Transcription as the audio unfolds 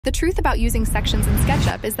The truth about using sections in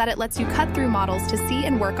SketchUp is that it lets you cut through models to see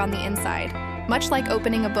and work on the inside, much like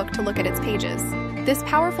opening a book to look at its pages. This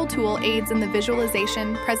powerful tool aids in the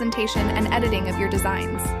visualization, presentation, and editing of your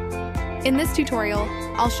designs. In this tutorial,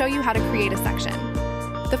 I'll show you how to create a section.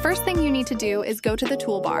 The first thing you need to do is go to the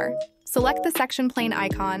toolbar, select the section plane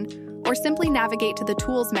icon, or simply navigate to the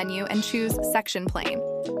Tools menu and choose Section Plane.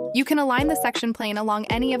 You can align the section plane along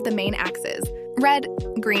any of the main axes, red,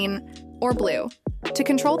 green, or blue. To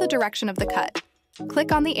control the direction of the cut,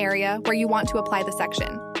 click on the area where you want to apply the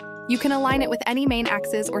section. You can align it with any main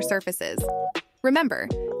axes or surfaces. Remember,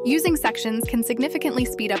 using sections can significantly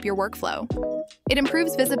speed up your workflow. It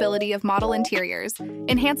improves visibility of model interiors,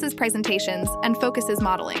 enhances presentations, and focuses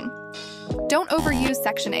modeling. Don't overuse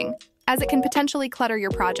sectioning, as it can potentially clutter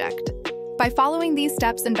your project. By following these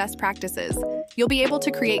steps and best practices, you'll be able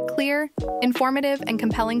to create clear, informative, and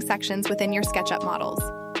compelling sections within your SketchUp models.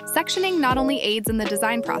 Sectioning not only aids in the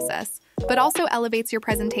design process, but also elevates your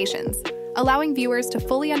presentations, allowing viewers to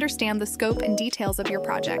fully understand the scope and details of your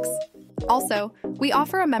projects. Also, we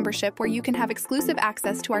offer a membership where you can have exclusive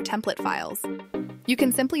access to our template files. You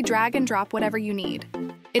can simply drag and drop whatever you need.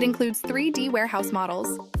 It includes 3D warehouse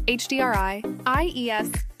models, HDRI,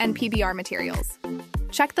 IES, and PBR materials.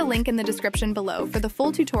 Check the link in the description below for the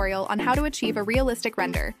full tutorial on how to achieve a realistic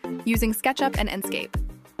render using SketchUp and Enscape.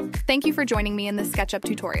 Thank you for joining me in this SketchUp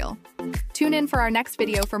tutorial. Tune in for our next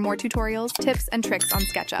video for more tutorials, tips, and tricks on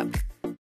SketchUp.